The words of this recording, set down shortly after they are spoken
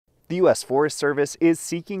The U.S. Forest Service is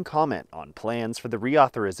seeking comment on plans for the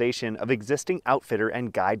reauthorization of existing outfitter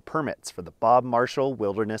and guide permits for the Bob Marshall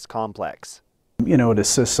Wilderness Complex. It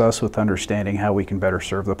assists us with understanding how we can better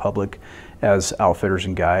serve the public as outfitters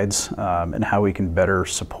and guides, and how we can better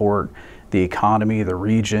support the economy, the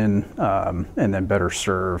region, and then better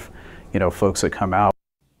serve, folks that come out.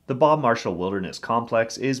 The Bob Marshall Wilderness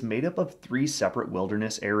Complex is made up of 3 separate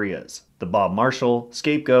wilderness areas: the Bob Marshall,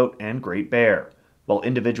 Scapegoat, and Great Bear. While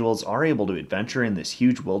individuals are able to adventure in this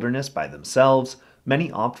huge wilderness by themselves, many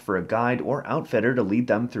opt for a guide or outfitter to lead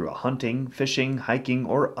them through a hunting, fishing, hiking,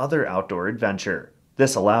 or other outdoor adventure.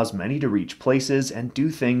 This allows many to reach places and do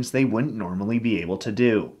things they wouldn't normally be able to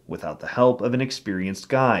do without the help of an experienced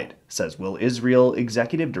guide, says Will Israel,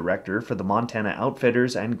 Executive Director for the Montana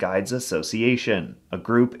Outfitters and Guides Association, a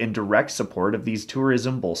group in direct support of these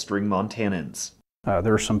tourism-bolstering Montanans.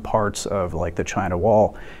 There are some parts of like the China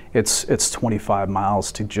Wall. It's 25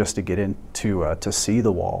 miles to get in to see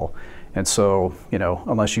the wall, and so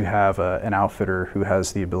unless you have an outfitter who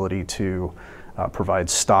has the ability to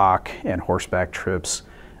provide stock and horseback trips,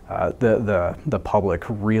 the public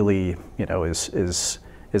really is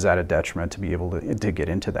at a detriment to be able to get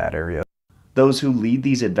into that area. Those who lead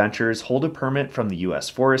these adventures hold a permit from the U.S.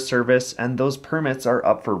 Forest Service, and those permits are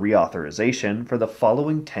up for reauthorization for the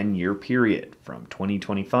following 10-year period, from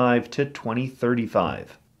 2025 to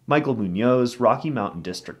 2035. Michael Munoz, Rocky Mountain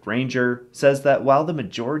District Ranger, says that while the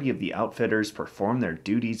majority of the outfitters perform their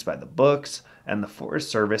duties by the books, and the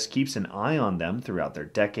Forest Service keeps an eye on them throughout their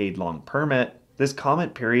decade-long permit, this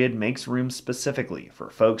comment period makes room specifically for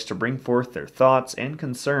folks to bring forth their thoughts and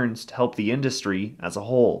concerns to help the industry as a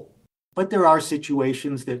whole. But there are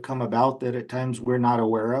situations that come about that at times we're not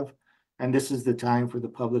aware of, and this is the time for the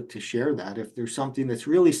public to share that. If there's something that's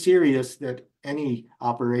really serious, that any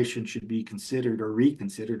operation should be considered or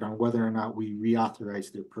reconsidered on whether or not we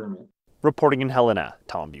reauthorize their permit. Reporting in Helena,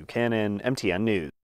 Tom Buchanan, MTN News.